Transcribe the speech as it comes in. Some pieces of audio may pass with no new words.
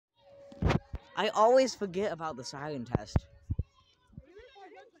I always forget about the siren test.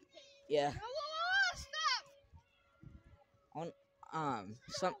 Yeah.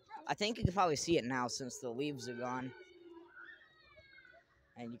 I think you can probably see it now since the leaves are gone,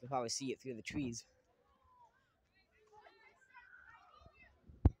 and you can probably see it through the trees.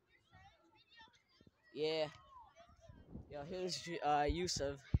 Yeah. Yo, here's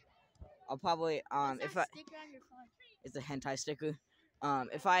Yusuf. I'll probably if I it's a hentai sticker.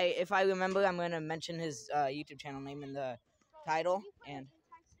 If I remember, I'm gonna mention his YouTube channel name in the title, and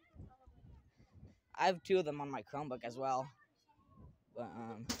I have 2 of them on my Chromebook as well. But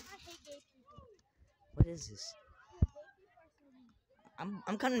what is this?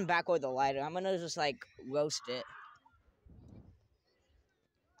 I'm coming back with a lighter. I'm gonna just like roast it.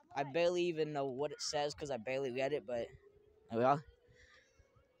 I barely even know what it says because I barely read it, but there we are.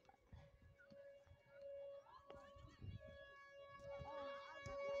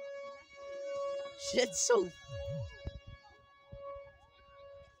 Shit's so.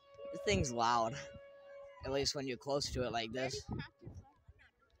 This thing's loud. At least when you're close to it like this.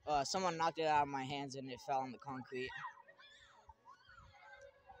 Someone knocked it out of my hands and it fell on the concrete.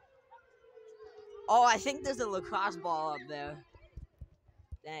 Oh, I think there's a lacrosse ball up there.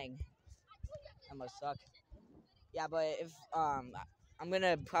 Dang. That must suck. Yeah, but if I'm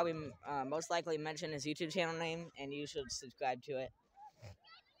gonna probably most likely mention his YouTube channel name, and you should subscribe to it.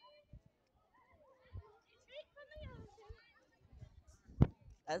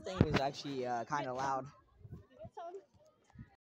 That thing was actually kind of loud.